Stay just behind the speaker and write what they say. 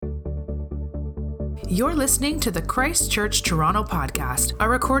You're listening to the Christ Church Toronto podcast, a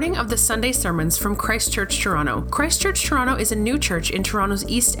recording of the Sunday sermons from Christ Church Toronto. Christ Church Toronto is a new church in Toronto's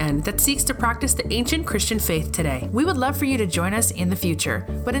East End that seeks to practice the ancient Christian faith today. We would love for you to join us in the future,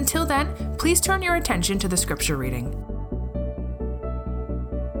 but until then, please turn your attention to the scripture reading.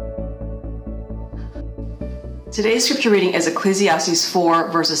 Today's scripture reading is Ecclesiastes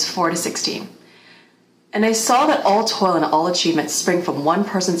 4, verses 4 to 16. And I saw that all toil and all achievement spring from one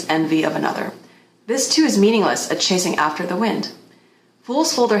person's envy of another. This too is meaningless, a chasing after the wind.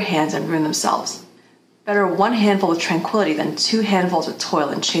 Fools fold their hands and ruin themselves. Better one handful of tranquility than two handfuls of toil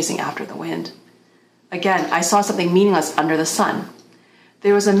and chasing after the wind. Again, I saw something meaningless under the sun.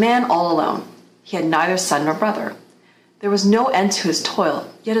 There was a man all alone. He had neither son nor brother. There was no end to his toil,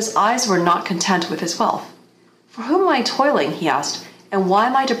 yet his eyes were not content with his wealth. For whom am I toiling, he asked, and why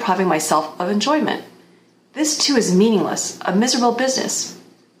am I depriving myself of enjoyment? This too is meaningless, a miserable business.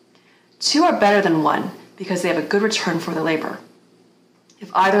 Two are better than one, because they have a good return for their labor. If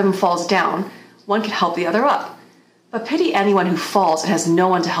either of them falls down, one can help the other up. But pity anyone who falls and has no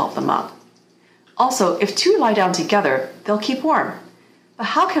one to help them up. Also, if two lie down together, they'll keep warm. But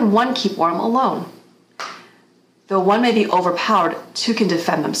how can one keep warm alone? Though one may be overpowered, two can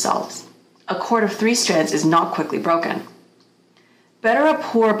defend themselves. A cord of 3 strands is not quickly broken. Better a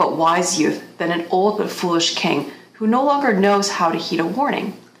poor but wise youth than an old but foolish king who no longer knows how to heed a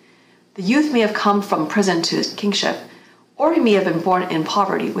warning. The youth may have come from prison to his kingship, or he may have been born in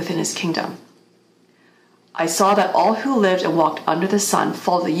poverty within his kingdom. I saw that all who lived and walked under the sun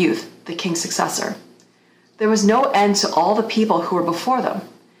followed the youth, the king's successor. There was no end to all the people who were before them,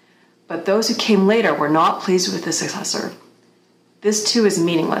 but those who came later were not pleased with the successor. This too is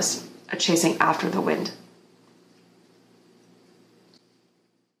meaningless, a chasing after the wind.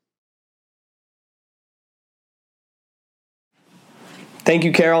 Thank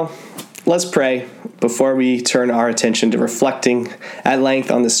you, Carol. Let's pray before we turn our attention to reflecting at length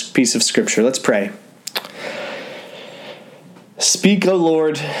on this piece of scripture. Let's pray. Speak, O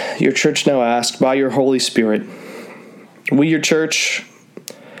Lord, your church now asks, by your Holy Spirit. We, your church,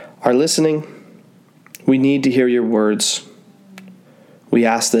 are listening. We need to hear your words. We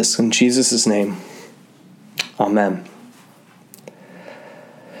ask this in Jesus' name. Amen.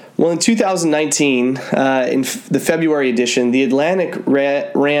 Well, in 2019, in the February edition, The Atlantic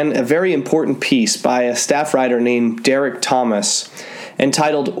ran a very important piece by a staff writer named Derek Thomas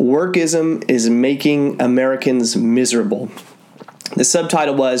entitled, "Workism is Making Americans Miserable." The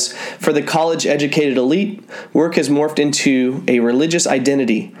subtitle was, "For the college-educated elite, work has morphed into a religious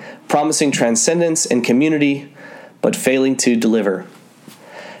identity, promising transcendence and community, but failing to deliver."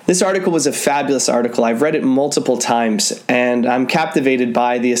 This article was a fabulous article. I've read it multiple times, and I'm captivated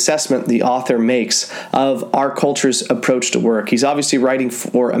by the assessment the author makes of our culture's approach to work. He's obviously writing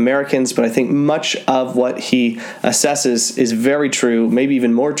for Americans, but I think much of what he assesses is very true, maybe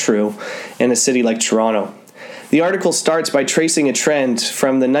even more true, in a city like Toronto. The article starts by tracing a trend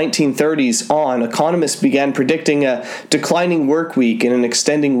from the 1930s on. Economists began predicting a declining work week and an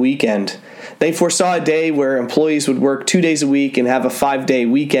extending weekend. They foresaw a day where employees would work 2 days a week and have a 5-day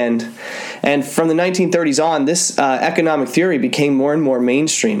weekend. And from the 1930s on, this economic theory became more and more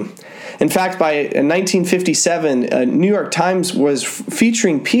mainstream. In fact, by 1957, New York Times was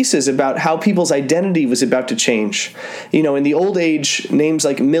featuring pieces about how people's identity was about to change. You know, in the old age, names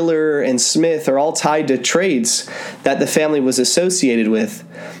like Miller and Smith are all tied to trades that the family was associated with.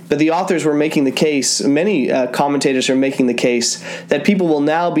 But the authors were making the case, many commentators are making the case, that people will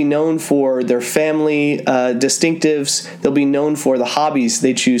now be known for their family distinctives. They'll be known for the hobbies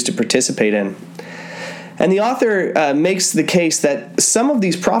they choose to participate in. And the author makes the case that some of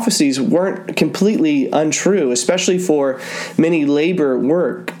these prophecies weren't completely untrue, especially for many labor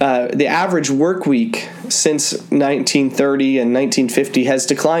work. The average work week since 1930 and 1950 has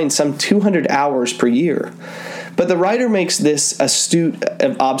declined some 200 hours per year. But the writer makes this astute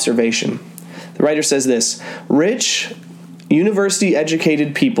observation. The writer says this: rich,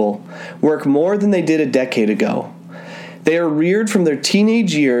 university-educated people work more than they did a decade ago. They are reared from their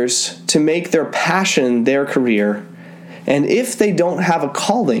teenage years to make their passion their career, and if they don't have a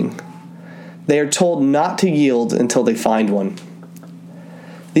calling, they are told not to yield until they find one.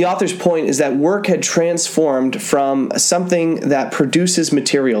 The author's point is that work had transformed from something that produces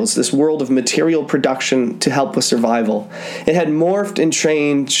materials, this world of material production to help with survival. It had morphed and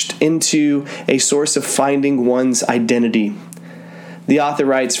changed into a source of finding one's identity. The author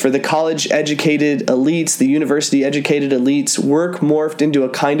writes, for the college-educated elites, the university-educated elites, work morphed into a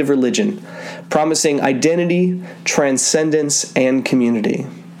kind of religion, promising identity, transcendence, and community.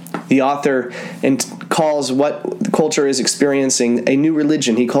 The author calls what the culture is experiencing a new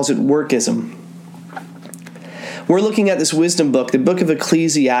religion. He calls it workism. We're looking at this wisdom book, the book of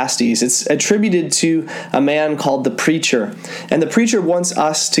Ecclesiastes. It's attributed to a man called the preacher. And the preacher wants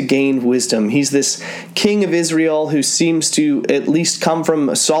us to gain wisdom. He's this king of Israel who seems to at least come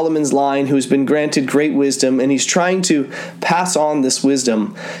from Solomon's line, who's been granted great wisdom, and he's trying to pass on this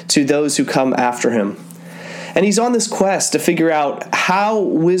wisdom to those who come after him. And he's on this quest to figure out how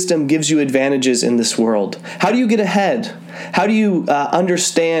wisdom gives you advantages in this world. How do you get ahead? How do you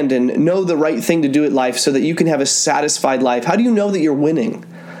understand and know the right thing to do in life so that you can have a satisfied life? How do you know that you're winning?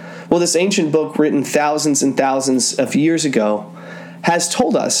 Well, this ancient book written thousands and thousands of years ago has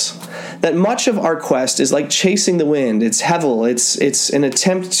told us that much of our quest is like chasing the wind. It's hevel. It's an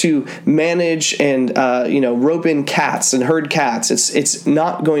attempt to manage and rope in cats and herd cats. It's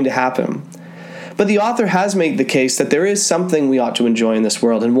not going to happen. But the author has made the case that there is something we ought to enjoy in this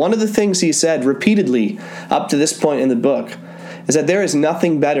world. And one of the things he said repeatedly up to this point in the book is that there is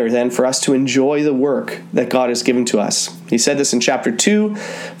nothing better than for us to enjoy the work that God has given to us. He said this in chapter 2,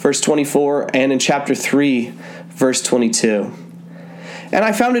 verse 24, and in chapter 3, verse 22. And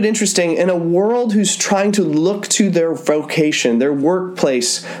I found it interesting, in a world who's trying to look to their vocation, their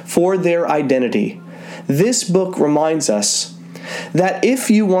workplace, for their identity, this book reminds us that if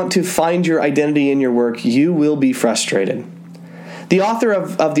you want to find your identity in your work, you will be frustrated. The author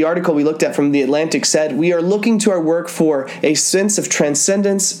of the article we looked at from The Atlantic said, "We are looking to our work for a sense of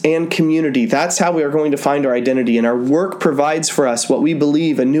transcendence and community. That's how we are going to find our identity, and our work provides for us what we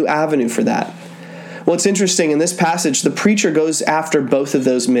believe, a new avenue for that." Well, it's interesting, in this passage, the preacher goes after both of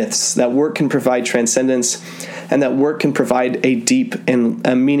those myths, that work can provide transcendence and that work can provide a deep and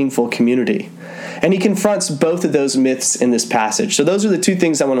a meaningful community. And he confronts both of those myths in this passage. So those are the two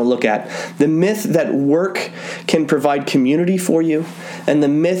things I want to look at. The myth that work can provide community for you, and the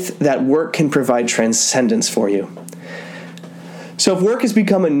myth that work can provide transcendence for you. So if work has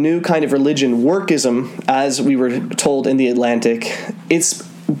become a new kind of religion, workism, as we were told in The Atlantic, it's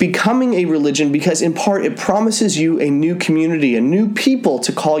becoming a religion because in part it promises you a new community, a new people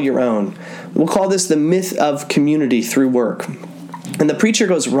to call your own. We'll call this the myth of community through work. And the preacher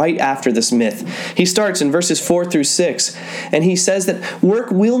goes right after this myth. He starts in verses 4 through 6, and he says that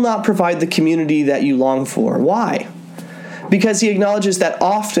work will not provide the community that you long for. Why? Because he acknowledges that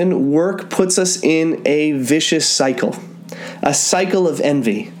often work puts us in a vicious cycle, a cycle of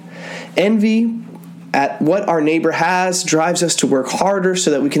envy. Envy at what our neighbor has drives us to work harder so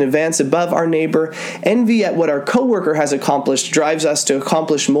that we can advance above our neighbor. Envy at what our coworker has accomplished drives us to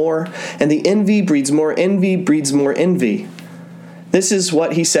accomplish more, and the envy breeds more envy. This is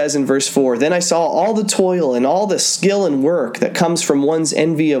what he says in verse 4. "Then I saw all the toil and all the skill and work that comes from one's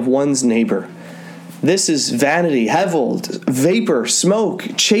envy of one's neighbor." This is vanity, hevel, vapor, smoke,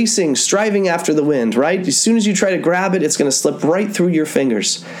 chasing, striving after the wind, right? As soon as you try to grab it, it's going to slip right through your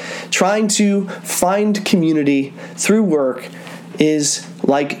fingers. Trying to find community through work is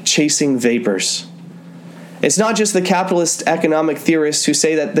like chasing vapors. It's not just the capitalist economic theorists who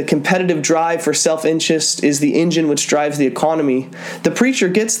say that the competitive drive for self-interest is the engine which drives the economy. The preacher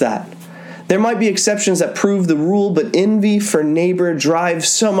gets that. There might be exceptions that prove the rule, but envy for neighbor drives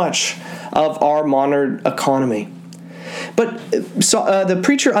so much of our modern economy. But the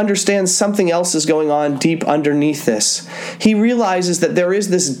preacher understands something else is going on deep underneath this. He realizes that there is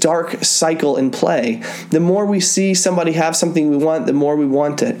this dark cycle in play. The more we see somebody have something we want, the more we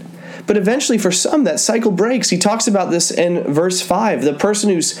want it. But eventually, for some, that cycle breaks. He talks about this in verse 5. The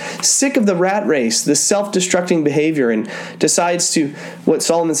person who's sick of the rat race, the self-destructing behavior, and decides to, what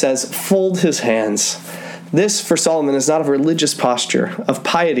Solomon says, fold his hands. This, for Solomon, is not a religious posture of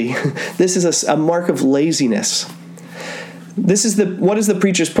piety. This is a mark of laziness. What is the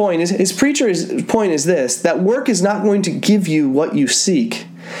preacher's point? His preacher's point is this, that work is not going to give you what you seek.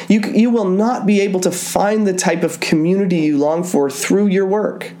 You will not be able to find the type of community you long for through your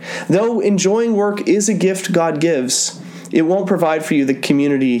work. Though enjoying work is a gift God gives, it won't provide for you the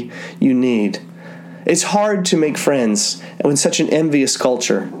community you need. It's hard to make friends in such an envious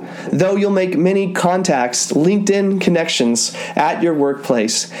culture. Though you'll make many contacts, LinkedIn connections at your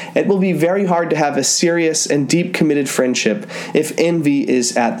workplace, it will be very hard to have a serious and deep committed friendship if envy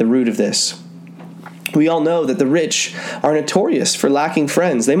is at the root of this. We all know that the rich are notorious for lacking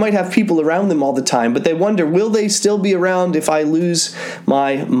friends. They might have people around them all the time, but they wonder, will they still be around if I lose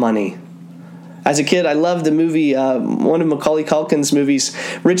my money? As a kid, I loved the movie, one of Macaulay Culkin's movies,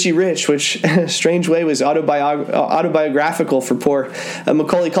 Richie Rich, which in a strange way was autobiographical for poor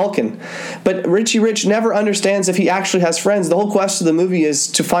Macaulay Culkin. But Richie Rich never understands if he actually has friends. The whole quest of the movie is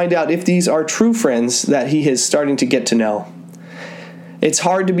to find out if these are true friends that he is starting to get to know. It's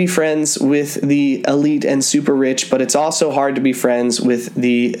hard to be friends with the elite and super rich, but it's also hard to be friends with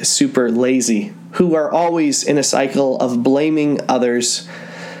the super lazy who are always in a cycle of blaming others,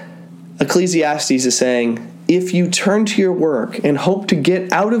 Ecclesiastes is saying, if you turn to your work and hope to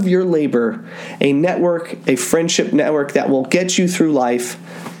get out of your labor a network, a friendship network that will get you through life,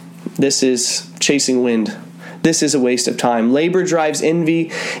 this is chasing wind. This is a waste of time. Labor drives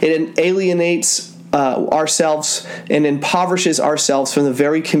envy. It alienates ourselves and impoverishes ourselves from the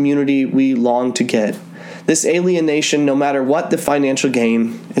very community we long to get. This alienation, no matter what the financial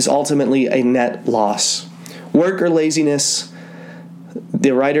gain, is ultimately a net loss. Work or laziness,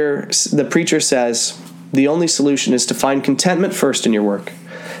 the preacher says, the only solution is to find contentment first in your work.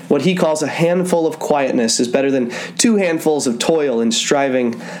 What he calls a handful of quietness is better than 2 handfuls of toil and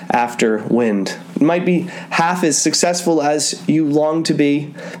striving after wind. It might be half as successful as you long to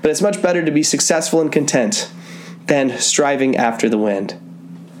be, but it's much better to be successful and content than striving after the wind.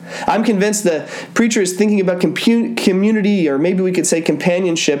 I'm convinced the preacher is thinking about community, or maybe we could say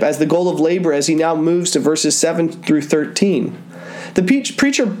companionship, as the goal of labor as he now moves to verses 7 through 13. The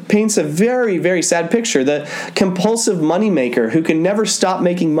preacher paints a very, very sad picture. The compulsive moneymaker who can never stop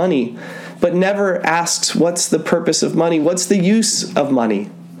making money, but never asks, what's the purpose of money? What's the use of money?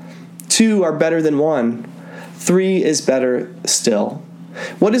 2 are better than 1. 3 is better still.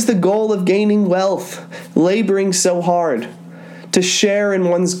 What is the goal of gaining wealth, laboring so hard? To share in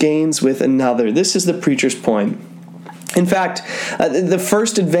one's gains with another. This is the preacher's point. In fact, the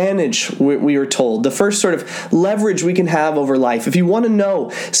first advantage, we are told, the first sort of leverage we can have over life, if you want to know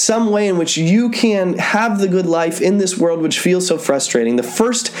some way in which you can have the good life in this world which feels so frustrating, the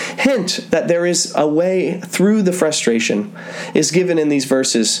first hint that there is a way through the frustration is given in these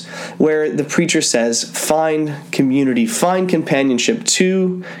verses where the preacher says, find community, find companionship.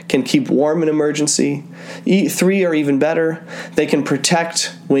 2 can keep warm in emergency. 3 are even better. They can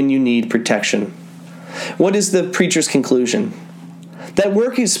protect when you need protection. What is the preacher's conclusion? That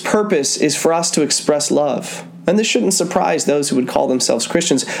work's purpose is for us to express love. And this shouldn't surprise those who would call themselves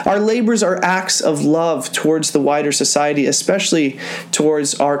Christians. Our labors are acts of love towards the wider society, especially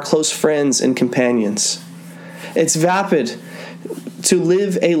towards our close friends and companions. It's vapid to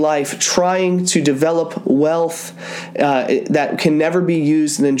live a life trying to develop wealth that can never be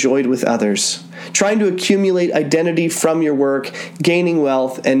used and enjoyed with others. Trying to accumulate identity from your work, gaining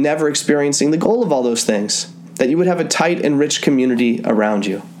wealth, and never experiencing the goal of all those things, that you would have a tight and rich community around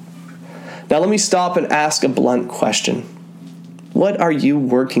you. Now let me stop and ask a blunt question. What are you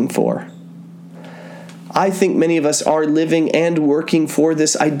working for? I think many of us are living and working for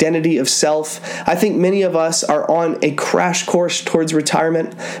this identity of self. I think many of us are on a crash course towards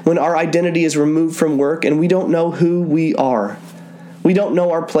retirement when our identity is removed from work and we don't know who we are. We don't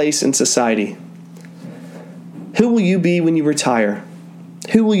know our place in society. Who will you be when you retire?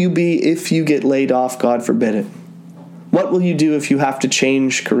 Who will you be if you get laid off, God forbid it? What will you do if you have to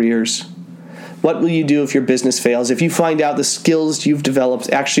change careers? What will you do if your business fails, if you find out the skills you've developed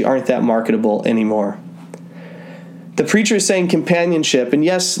actually aren't that marketable anymore? The preacher is saying companionship, and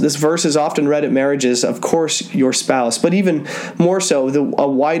yes, this verse is often read at marriages, of course, your spouse, but even more so, a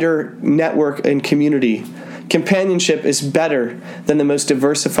wider network and community. Companionship is better than the most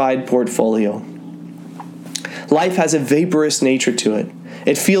diversified portfolio. Life has a vaporous nature to it.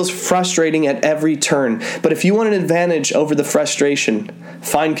 It feels frustrating at every turn, but if you want an advantage over the frustration,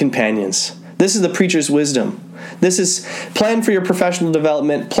 find companions. This is the preacher's wisdom. This is plan for your professional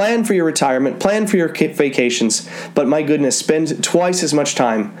development, plan for your retirement, plan for your vacations, but my goodness, spend twice as much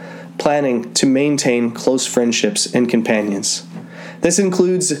time planning to maintain close friendships and companions. This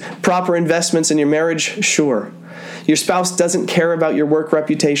includes proper investments in your marriage, sure. Your spouse doesn't care about your work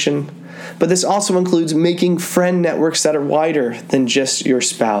reputation, but this also includes making friend networks that are wider than just your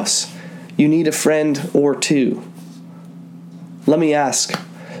spouse. You need a friend or 2. Let me ask,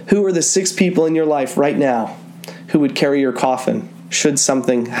 who are the 6 people in your life right now who would carry your coffin should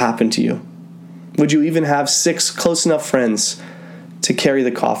something happen to you? Would you even have 6 close enough friends to carry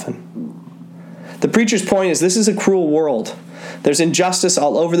the coffin? The preacher's point is this is a cruel world. There's injustice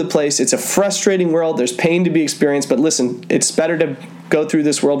all over the place. It's a frustrating world. There's pain to be experienced. But listen, it's better to go through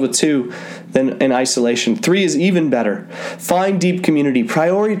this world with 2 than in isolation. 3 is even better. Find deep community.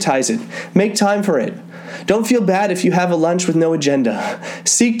 Prioritize it. Make time for it. Don't feel bad if you have a lunch with no agenda.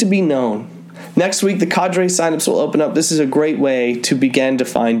 Seek to be known. Next week, the cadre signups will open up. This is a great way to begin to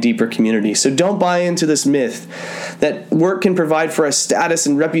find deeper community. So don't buy into this myth that work can provide for us status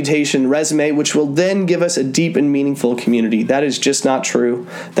and reputation, resume, which will then give us a deep and meaningful community. That is just not true.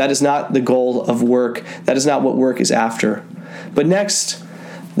 That is not the goal of work. That is not what work is after. But next,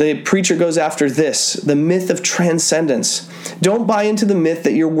 the preacher goes after this, the myth of transcendence. Don't buy into the myth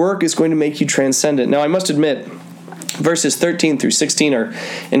that your work is going to make you transcendent. Now, I must admit, Verses 13 through 16 are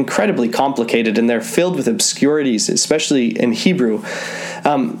incredibly complicated, and they're filled with obscurities, especially in Hebrew.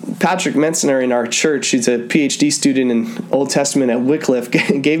 Patrick Metzner in our church, he's a PhD student in Old Testament at Wycliffe,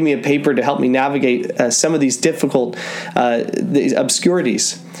 gave me a paper to help me navigate some of these difficult these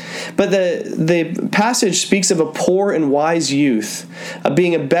obscurities. But the passage speaks of a poor and wise youth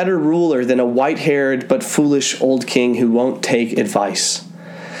being a better ruler than a white-haired but foolish old king who won't take advice.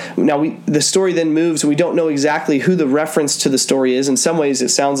 Now, the story then moves, and we don't know exactly who the reference to the story is. In some ways, it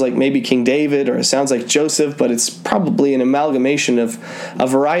sounds like maybe King David, or it sounds like Joseph, but it's probably an amalgamation of a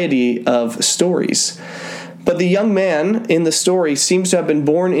variety of stories. But the young man in the story seems to have been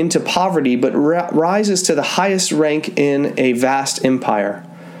born into poverty, but rises to the highest rank in a vast empire.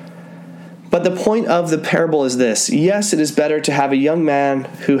 But the point of the parable is this: yes, it is better to have a young man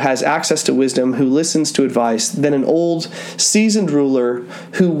who has access to wisdom, who listens to advice, than an old, seasoned ruler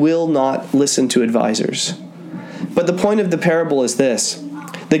who will not listen to advisors. But the point of the parable is this: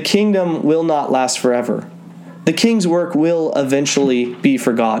 the kingdom will not last forever. The king's work will eventually be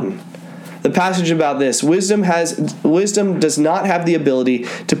forgotten. The passage about this: wisdom does not have the ability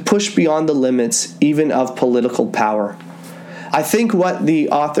to push beyond the limits even of political power. I think what the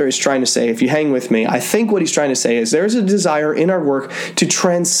author is trying to say, if you hang with me, I think what he's trying to say is there's a desire in our work to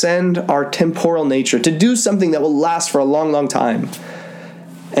transcend our temporal nature, to do something that will last for a long, long time.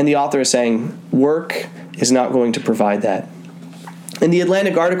 And the author is saying work is not going to provide that. In the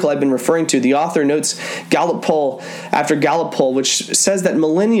Atlantic article I've been referring to, the author notes Gallup poll after Gallup poll, which says that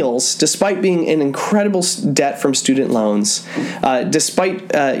millennials, despite being in incredible debt from student loans, despite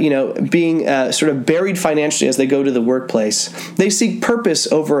being sort of buried financially as they go to the workplace, they seek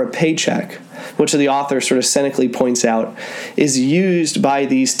purpose over a paycheck, which the author sort of cynically points out is used by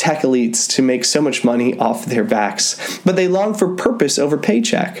these tech elites to make so much money off their backs. But they long for purpose over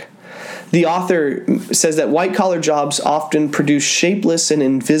paycheck. The author says that white-collar jobs often produce shapeless and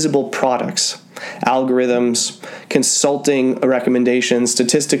invisible products: algorithms, consulting recommendations,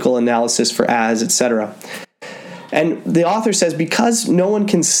 statistical analysis for ads, etc. And the author says because no one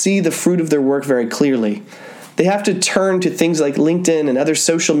can see the fruit of their work very clearly, they have to turn to things like LinkedIn and other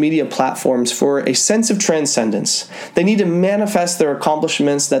social media platforms for a sense of transcendence. They need to manifest their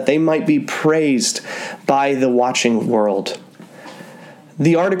accomplishments that they might be praised by the watching world.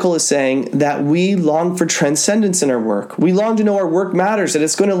 The article is saying that we long for transcendence in our work. We long to know our work matters, that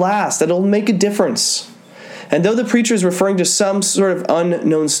it's going to last, that it'll make a difference. And though the preacher is referring to some sort of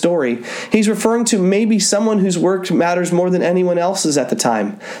unknown story, he's referring to maybe someone whose work matters more than anyone else's at the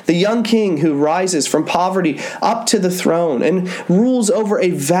time. The young king who rises from poverty up to the throne and rules over a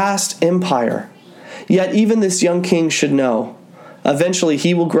vast empire. Yet even this young king should know, eventually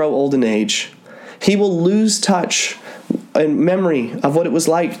he will grow old in age. He will lose touch and memory of what it was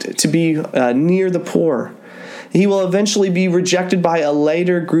like to be near the poor. He will eventually be rejected by a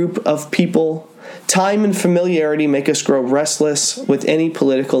later group of people. Time and familiarity make us grow restless with any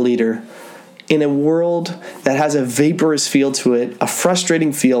political leader. In a world that has a vaporous feel to it, a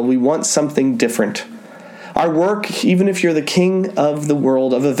frustrating feel, we want something different. Our work, even if you're the king of the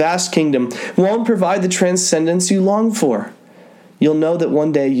world, of a vast kingdom, won't provide the transcendence you long for. You'll know that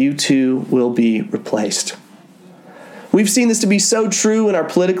one day you too will be replaced. We've seen this to be so true in our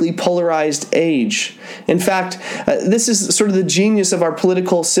politically polarized age. In fact, this is sort of the genius of our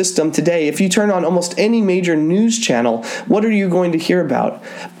political system today. If you turn on almost any major news channel, what are you going to hear about?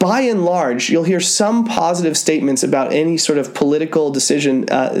 By and large, you'll hear some positive statements about any sort of political decision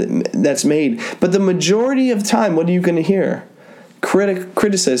that's made. But the majority of the time, what are you going to hear?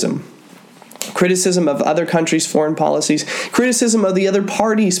 Criticism. Criticism of other countries' foreign policies. Criticism of the other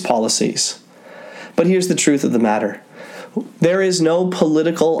party's policies. But here's the truth of the matter. There is no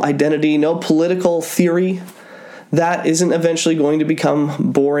political identity, no political theory that isn't eventually going to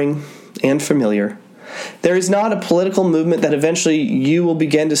become boring and familiar. There is not a political movement that eventually you will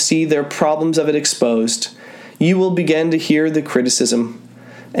begin to see their problems of it exposed. You will begin to hear the criticism.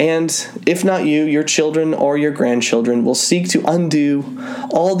 And if not you, your children or your grandchildren will seek to undo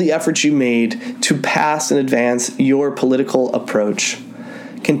all the efforts you made to pass and advance your political approach.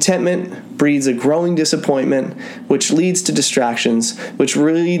 Contentment breeds a growing disappointment, which leads to distractions, which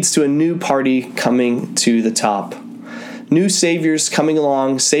leads to a new party coming to the top. New saviors coming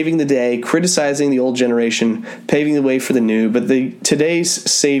along, saving the day, criticizing the old generation, paving the way for the new. But today's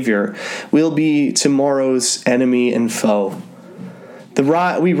savior will be tomorrow's enemy and foe.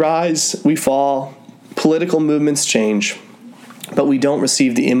 We rise, we fall, political movements change, but we don't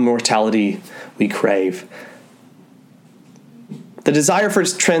receive the immortality we crave. The desire for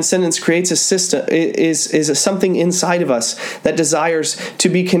transcendence creates a system, is something inside of us that desires to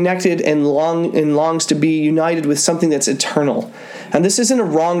be connected and longs to be united with something that's eternal. And this isn't a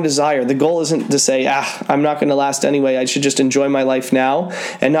wrong desire. The goal isn't to say, I'm not going to last anyway. I should just enjoy my life now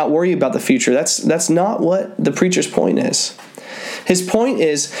and not worry about the future. That's not what the preacher's point is. His point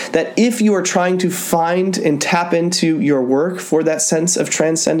is that if you are trying to find and tap into your work for that sense of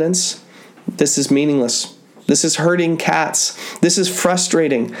transcendence, this is meaningless. This is herding cats. This is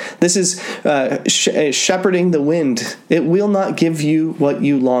frustrating. This is shepherding the wind. It will not give you what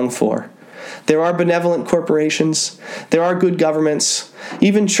you long for. There are benevolent corporations. There are good governments.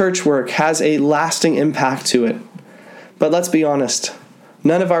 Even church work has a lasting impact to it. But let's be honest.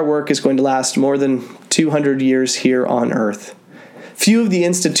 None of our work is going to last more than 200 years here on earth. Few of the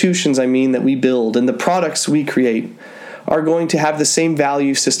institutions, that we build and the products we create are going to have the same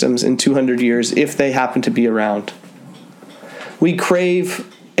value systems in 200 years if they happen to be around. We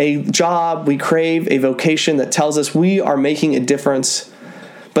crave a job, we crave a vocation that tells us we are making a difference,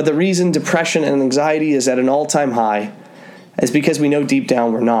 but the reason depression and anxiety is at an all-time high is because we know deep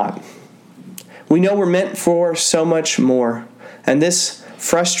down we're not. We know we're meant for so much more, and this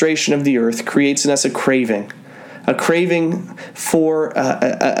frustration of the earth creates in us a craving for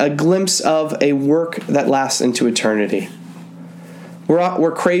a glimpse of a work that lasts into eternity.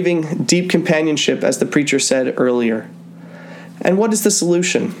 We're craving deep companionship, as the preacher said earlier. And what is the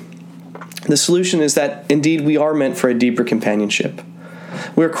solution? The solution is that indeed we are meant for a deeper companionship.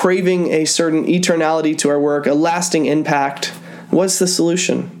 We're craving a certain eternality to our work, a lasting impact. What's the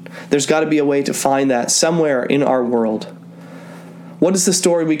solution? There's got to be a way to find that somewhere in our world. What is the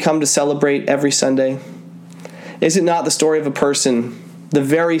story we come to celebrate every Sunday? Is it not the story of a person, the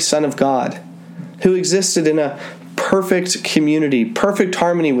very Son of God, who existed in a perfect community, perfect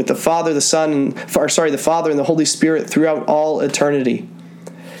harmony with the Father, the Father and the Holy Spirit throughout all eternity?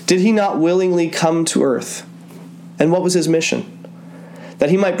 Did he not willingly come to earth? And what was his mission?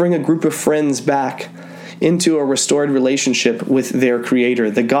 That he might bring a group of friends back into a restored relationship with their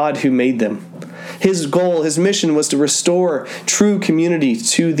Creator, the God who made them. His goal, his mission was to restore true community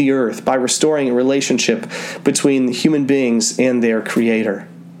to the earth by restoring a relationship between human beings and their Creator.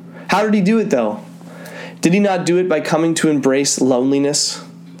 How did he do it, though? Did he not do it by coming to embrace loneliness?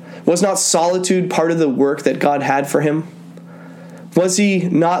 Was not solitude part of the work that God had for him? Was he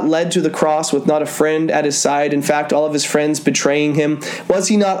not led to the cross with not a friend at his side, in fact, all of his friends betraying him? Was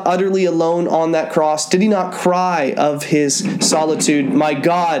he not utterly alone on that cross? Did he not cry of his solitude, my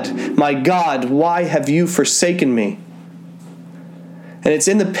God, why have you forsaken me?" And it's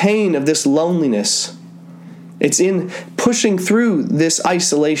in the pain of this loneliness, it's in pushing through this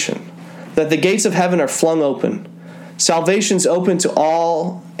isolation, that the gates of heaven are flung open. Salvation's open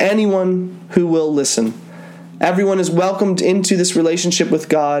to anyone who will listen. Everyone is welcomed into this relationship with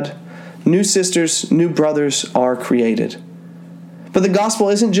God. New sisters, new brothers are created. But the gospel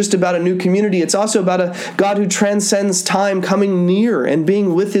isn't just about a new community. It's also about a God who transcends time, coming near and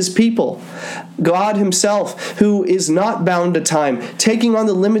being with his people. God himself, who is not bound to time, taking on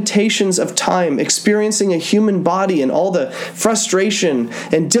the limitations of time, experiencing a human body and all the frustration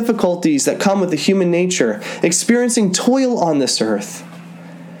and difficulties that come with the human nature, experiencing toil on this earth.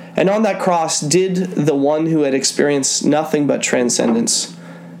 And on that cross, did the one who had experienced nothing but transcendence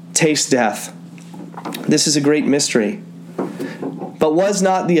taste death? This is a great mystery. But was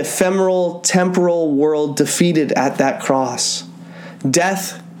not the ephemeral, temporal world defeated at that cross?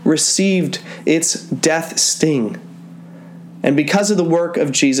 Death received its death sting. And because of the work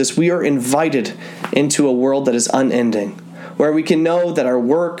of Jesus, we are invited into a world that is unending, where we can know that our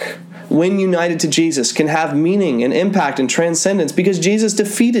work, when united to Jesus, can have meaning and impact and transcendence because Jesus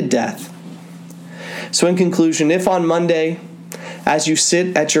defeated death. So in conclusion, if on Monday, as you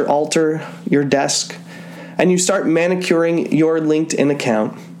sit at your altar, your desk, and you start manicuring your LinkedIn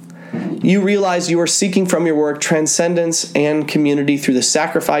account, you realize you are seeking from your work transcendence and community through the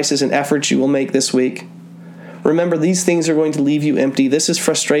sacrifices and efforts you will make this week, remember, these things are going to leave you empty. This is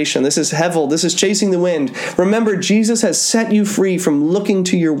frustration. This is hevel. This is chasing the wind. Remember, Jesus has set you free from looking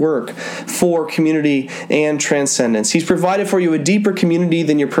to your work for community and transcendence. He's provided for you a deeper community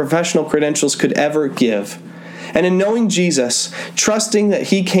than your professional credentials could ever give. And in knowing Jesus, trusting that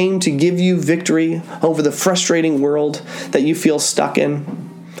he came to give you victory over the frustrating world that you feel stuck in,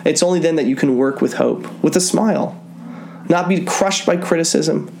 it's only then that you can work with hope, with a smile, not be crushed by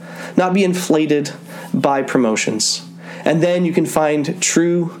criticism, not be inflated by promotions. And then you can find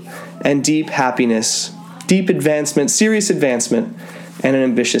true and deep happiness, deep advancement, serious advancement, and an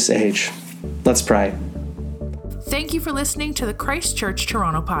ambitious age. Let's pray. Thank you for listening to the Christ Church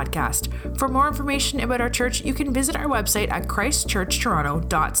Toronto podcast. For more information about our church, you can visit our website at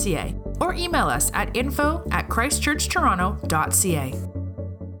christchurchtoronto.ca or email us at info@christchurchtoronto.ca.